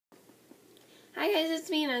Hi guys, it's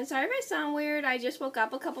me, and I'm sorry if I sound weird. I just woke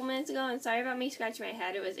up a couple minutes ago, and sorry about me scratching my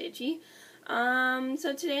head. It was itchy.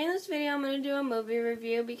 So today in this video, I'm going to do a movie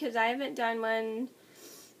review because I haven't done one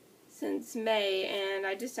since May, and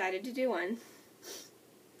I decided to do one.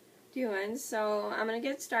 So I'm going to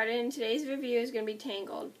get started, and today's review is going to be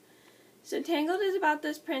Tangled. So Tangled is about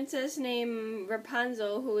this princess named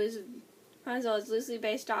Rapunzel, Rapunzel is loosely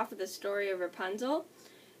based off of the story of Rapunzel,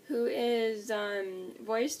 who is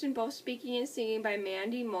voiced in both speaking and singing by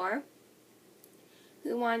Mandy Moore,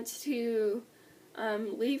 who wants to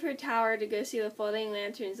leave her tower to go see the floating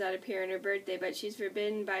lanterns that appear on her birthday, but she's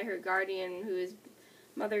forbidden by her guardian, who is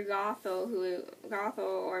Mother Gothel,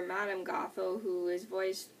 or Madame Gothel, who is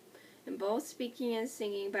voiced in both speaking and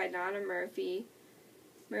singing by Donna Murphy.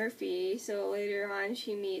 So later on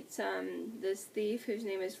she meets this thief whose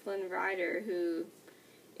name is Flynn Rider, who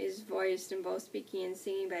is voiced in both speaking and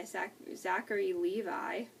singing by Zachary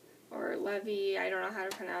Levi, or Levy. I don't know how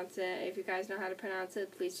to pronounce it. If you guys know how to pronounce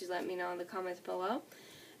it, please just let me know in the comments below.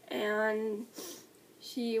 And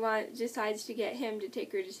she decides to get him to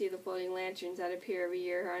take her to see the floating lanterns that appear every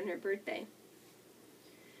year on her birthday.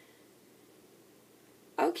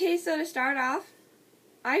 Okay, so to start off,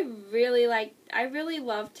 I really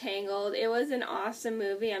loved Tangled. It was an awesome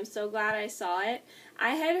movie. I'm so glad I saw it.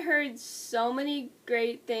 I had heard so many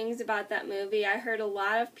great things about that movie. I heard a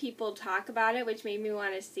lot of people talk about it, which made me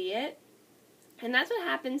want to see it. And that's what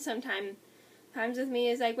happens sometimes with me,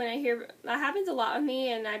 is like when I hear, that happens a lot with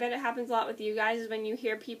me, and I bet it happens a lot with you guys, is when you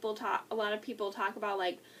hear a lot of people talk about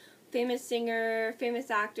like famous singer, famous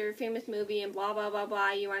actor, famous movie, and blah blah blah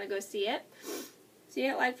blah, you want to go see it.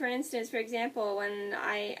 Like for instance, for example, when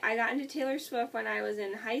I got into Taylor Swift when I was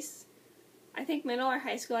in middle or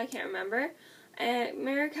high school, I can't remember. And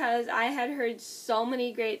because I had heard so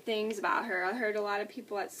many great things about her. I heard a lot of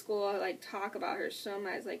people at school like talk about her so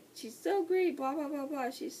much, like, she's so great, blah blah blah blah,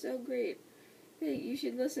 she's so great. Hey, you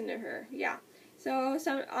should listen to her. Yeah. So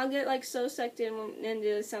I'll get like so sucked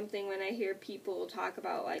into something when I hear people talk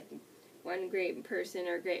about like one great person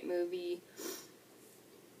or great movie.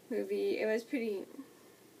 It's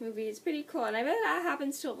pretty cool, and I bet that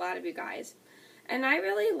happens to a lot of you guys. And I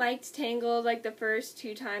really liked Tangled like the first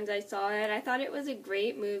 2 times I saw it. I thought it was a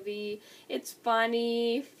great movie. It's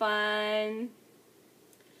funny, fun.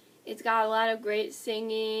 It's got a lot of great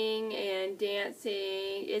singing and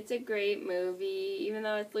dancing. It's a great movie, even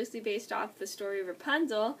though it's loosely based off the story of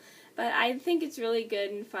Rapunzel. But I think it's really good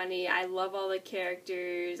and funny. I love all the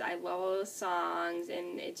characters. I love all the songs,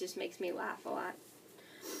 and it just makes me laugh a lot.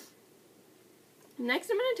 Next,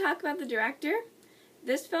 I'm going to talk about the director.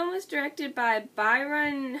 This film was directed by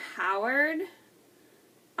Byron Howard.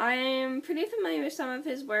 I am pretty familiar with some of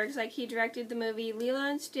his works, like he directed the movie Lilo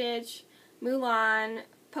and Stitch, Mulan,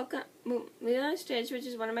 Lilo and Stitch, which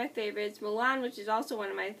is one of my favorites, Mulan, which is also one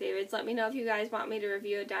of my favorites. Let me know if you guys want me to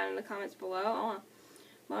review it down in the comments below,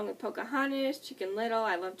 along with Pocahontas, Chicken Little.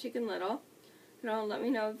 I love Chicken Little. Let me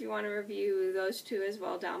know if you want to review those 2 as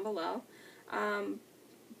well down below.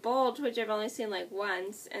 Bolt, which I've only seen like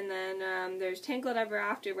once, and then there's Tangled Ever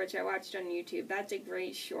After, which I watched on YouTube. That's a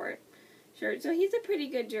great short. So he's a pretty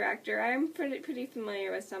good director. I'm pretty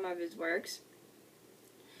familiar with some of his works.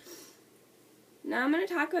 Now I'm going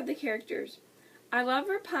to talk about the characters. I love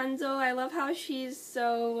Rapunzel. I love how she's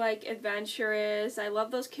so like adventurous. I love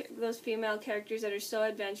those female characters that are so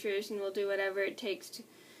adventurous and will do whatever it takes to.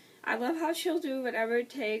 I love how she'll do whatever it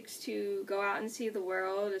takes to go out and see the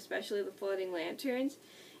world, especially the floating lanterns.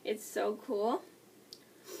 It's so cool.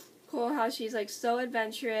 Cool how she's like so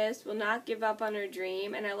adventurous, will not give up on her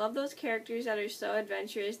dream, and I love those characters that are so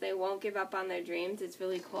adventurous they won't give up on their dreams. It's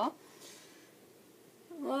really cool.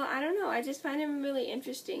 Well, I don't know, I just find them really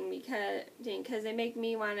interesting because they make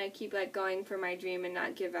me want to keep like going for my dream and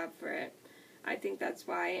not give up for it. I think that's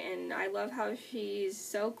why, and I love how she's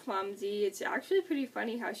so clumsy. It's actually pretty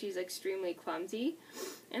funny how she's extremely clumsy,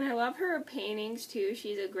 and I love her paintings too.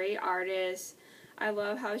 She's a great artist. I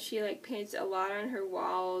love how she like paints a lot on her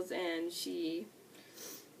walls, and she's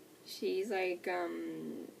like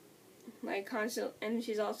constant, and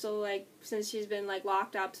she's also like, since she's been like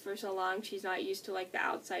locked up for so long, she's not used to like the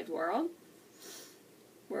outside world,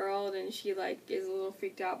 and she like is a little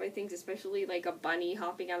freaked out by things, especially like a bunny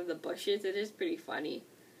hopping out of the bushes. It is pretty funny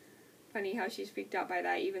how she's freaked out by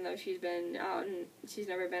that, even though she's been out and she's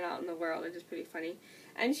never been out in the world. It is pretty funny.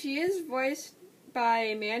 And she is voiced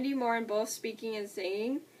by Mandy Moore in both speaking and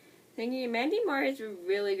singing. Mandy Moore is a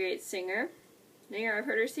really great singer. I've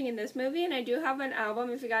heard her sing in this movie, and I do have an album.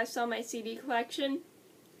 If you guys saw my CD collection,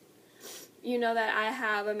 you know that I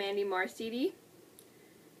have a Mandy Moore CD.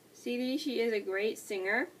 She is a great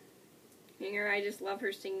singer. singer. I just love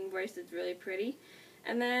her singing voice. It's really pretty.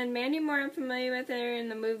 And then Mandy Moore, I'm familiar with her in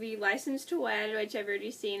the movie License to Wed, which I've already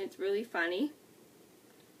seen. It's really funny.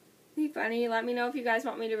 Really funny. Let me know if you guys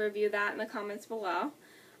want me to review that in the comments below.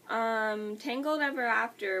 Tangled Ever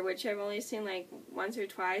After, which I've only seen like once or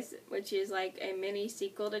twice, which is like a mini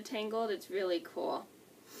sequel to Tangled. It's really cool.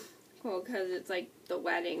 Cool, because it's like the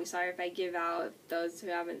wedding. Sorry if I give out those who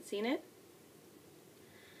haven't seen it.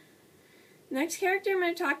 Next character I'm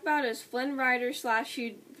going to talk about is Flynn Rider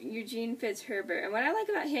 / Eugene Fitzherbert. And what I like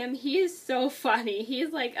about him, he is so funny.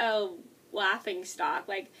 He's like a laughing stock.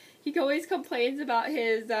 Like, he always complains about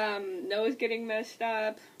his nose getting messed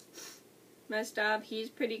up. He's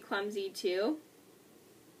pretty clumsy too.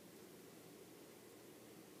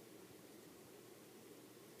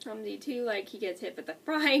 Like he gets hit with the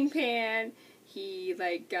frying pan. He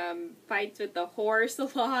like fights with the horse a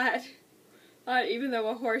lot. Even though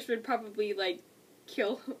a horse would probably, like,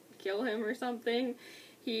 kill him or something.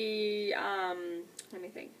 He, let me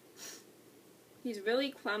think. He's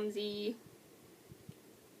really clumsy.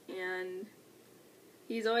 And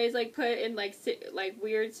he's always, like, put in, like,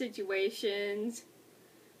 weird situations.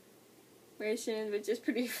 Which is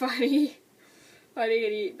pretty funny.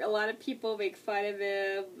 And a lot of people make fun of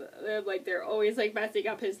him. They're always, like, messing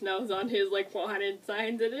up his nose on his, like, wanted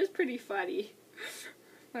signs. It is pretty funny.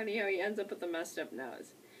 Funny how he ends up with a messed up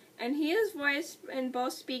nose. And he is voiced in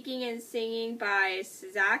both speaking and singing by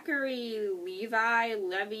Zachary Levi,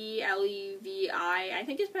 L-E-V-I. I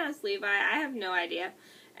think it's pronounced Levi. I have no idea.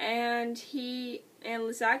 And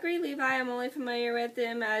Zachary Levi, I'm only familiar with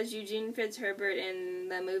him as Eugene Fitzherbert in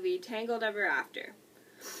the movie Tangled Ever After.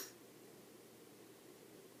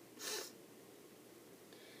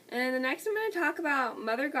 And the next I'm going to talk about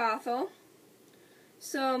Mother Gothel.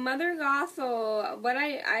 So Mother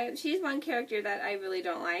Gothel, she's one character that I really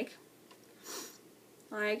don't like.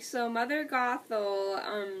 So Mother Gothel,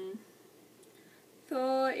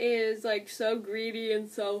 is like so greedy and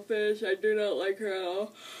selfish. I do not like her at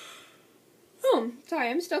all. Oh, sorry,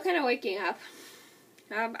 I'm still kind of waking up.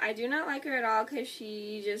 I do not like her at all because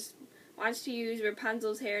she just wants to use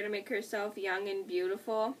Rapunzel's hair to make herself young and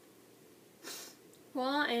beautiful.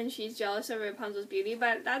 Well, and she's jealous of Rapunzel's beauty,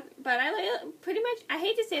 but I like pretty much. I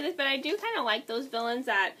hate to say this, but I do kind of like those villains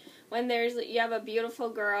that when you have a beautiful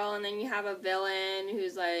girl and then you have a villain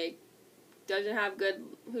who's like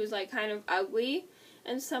who's like kind of ugly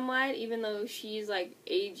and somewhat, even though she's like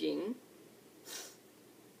aging.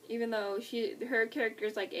 Even though her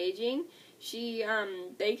character's like aging,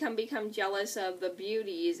 they can become jealous of the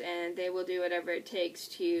beauties and they will do whatever it takes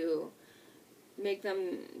to make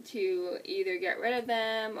them to either get rid of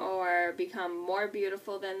them or become more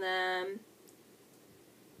beautiful than them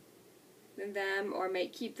or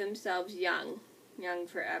keep themselves young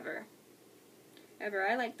forever.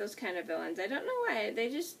 I like those kind of villains. I don't know why. They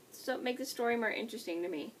just make the story more interesting to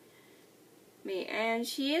me. And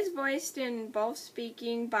she is voiced in both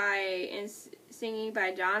speaking and singing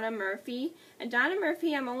by Donna Murphy. And Donna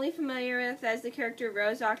Murphy I'm only familiar with as the character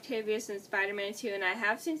Rose Octavius in Spider-Man 2, and I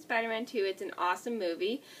have seen Spider-Man 2. It's an awesome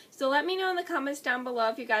movie. So let me know in the comments down below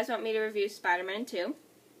if you guys want me to review Spider-Man 2.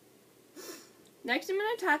 Next I'm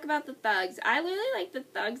going to talk about the thugs. I really like the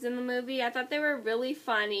thugs in the movie. I thought they were really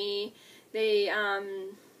funny.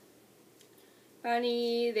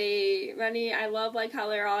 I love like how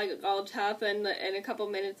they're all tough and a couple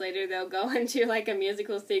minutes later they'll go into like a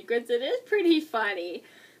musical sequence. It is pretty funny,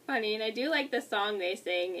 and I do like the song they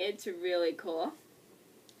sing. It's really cool.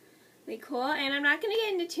 And I'm not going to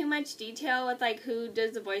get into too much detail with like who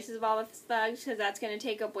does the voices of all the thugs because that's going to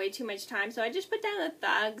take up way too much time. So I just put down the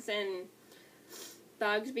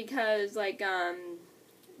thugs because like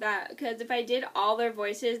because if I did all their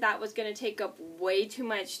voices, that was going to take up way too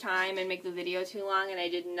much time and make the video too long, and I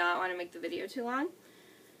did not want to make the video too long.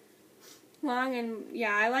 And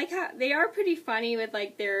yeah, I like how they are pretty funny with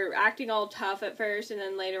like they're acting all tough at first, and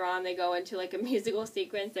then later on they go into like a musical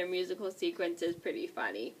sequence. Their musical sequence is pretty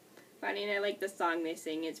funny, and I like the song they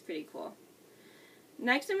sing. It's pretty cool.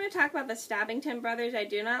 Next, I'm going to talk about the Stabbington brothers. I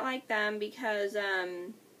do not like them because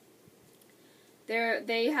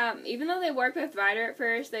even though they work with Ryder at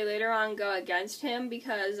first, they later on go against him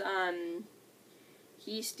because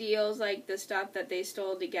he steals like the stuff that they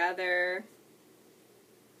stole together.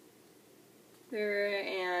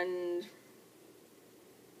 And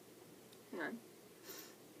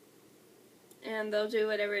they'll do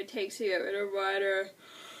whatever it takes to get rid of Ryder.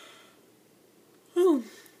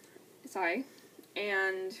 Sorry.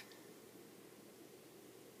 And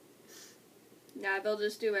yeah, they'll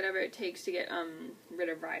just do whatever it takes to get rid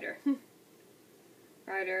of Ryder.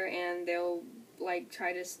 And they'll like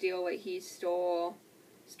try to steal what he stole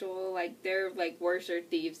stole, like, they're, like, worse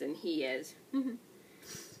thieves than he is.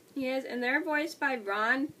 He is, and they're voiced by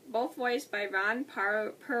both voiced by Ron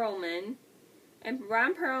Perlman. And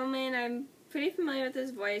Ron Perlman, I'm pretty familiar with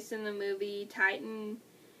his voice in the movie Titan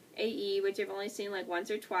AE, which I've only seen, like,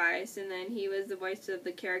 once or twice, and then he was the voice of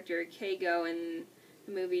the character Kago in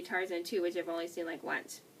the movie Tarzan 2, which I've only seen, like,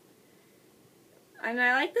 once. And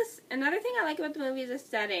I like this. Another thing I like about the movie is the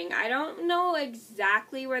setting. I don't know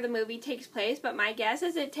exactly where the movie takes place, but my guess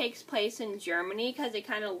is it takes place in Germany because it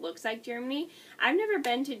kind of looks like Germany. I've never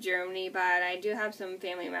been to Germany, but I do have some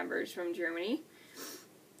family members from Germany.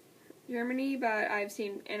 But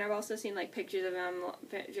I've also seen, like, pictures of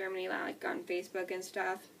Germany, like, on Facebook and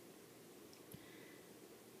stuff.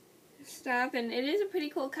 And it is a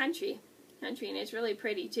pretty cool country, and it's really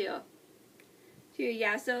pretty too.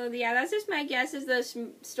 Yeah, so yeah, that's just my guess is the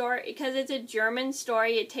story, because it's a German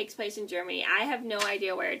story, it takes place in Germany. I have no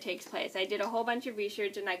idea where it takes place. I did a whole bunch of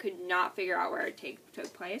research and I could not figure out where it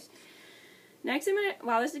took place. Next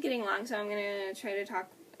this is getting long, so I'm going to try to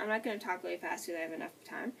talk, I'm not going to talk really fast because I have enough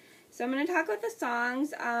time. So I'm going to talk about the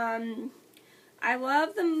songs. I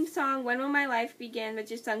love the song When Will My Life Begin,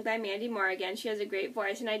 which is sung by Mandy Moore again. She has a great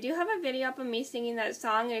voice, and I do have a video up of me singing that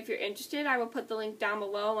song, and if you're interested, I will put the link down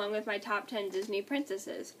below along with my top 10 Disney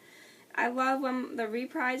princesses. I love the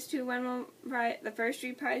first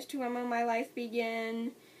reprise to When Will My Life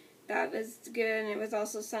Begin. That was good, and it was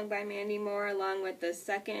also sung by Mandy Moore along with the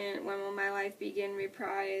second When Will My Life Begin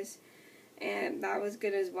reprise, and that was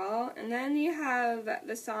good as well. And then you have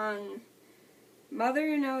the song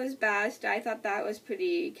Mother Knows Best. I thought that was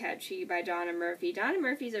pretty catchy by Donna Murphy. Donna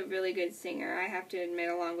Murphy's a really good singer, I have to admit,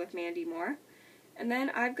 along with Mandy Moore. And then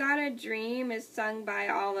I've Got a Dream is sung by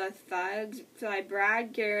all the thugs, by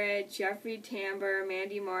Brad Garrett, Jeffrey Tambor,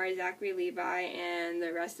 Mandy Moore, Zachary Levi, and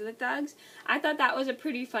the rest of the thugs. I thought that was a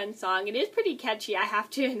pretty fun song. It is pretty catchy, I have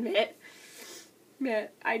to admit.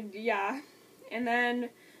 Yeah. And then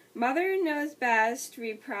Mother Knows Best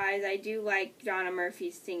reprise. I do like Donna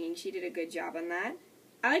Murphy's singing. She did a good job on that.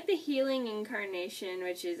 I like the Healing Incarnation,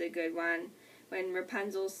 which is a good one. When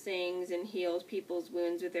Rapunzel sings and heals people's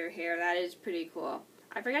wounds with her hair. That is pretty cool.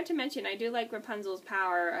 I forgot to mention, I do like Rapunzel's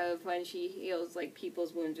power of when she heals, like,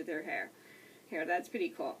 people's wounds with her hair. That's pretty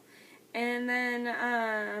cool. And then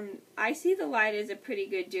I See the Light is a pretty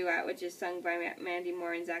good duet, which is sung by Mandy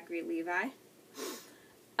Moore and Zachary Levi.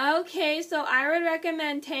 Okay, so I would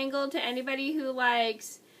recommend Tangled to anybody who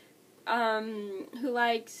likes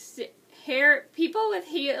hair, people with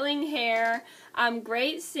healing hair,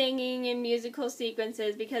 great singing and musical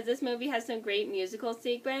sequences, because this movie has some great musical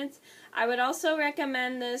sequence. I would also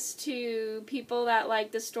recommend this to people that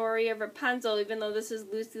like the story of Rapunzel, even though this is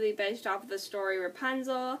loosely based off of the story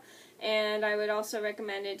Rapunzel. And I would also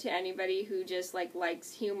recommend it to anybody who just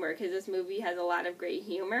likes humor, because this movie has a lot of great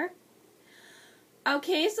humor.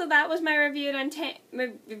 Okay, so that was my review on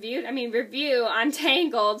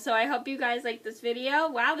Tangled. So I hope you guys liked this video.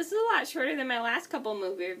 Wow, this is a lot shorter than my last couple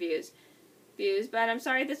movie reviews. But I'm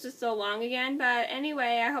sorry this was so long again. But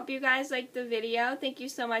anyway, I hope you guys liked the video. Thank you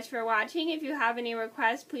so much for watching. If you have any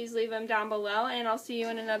requests, please leave them down below, and I'll see you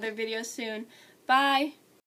in another video soon. Bye!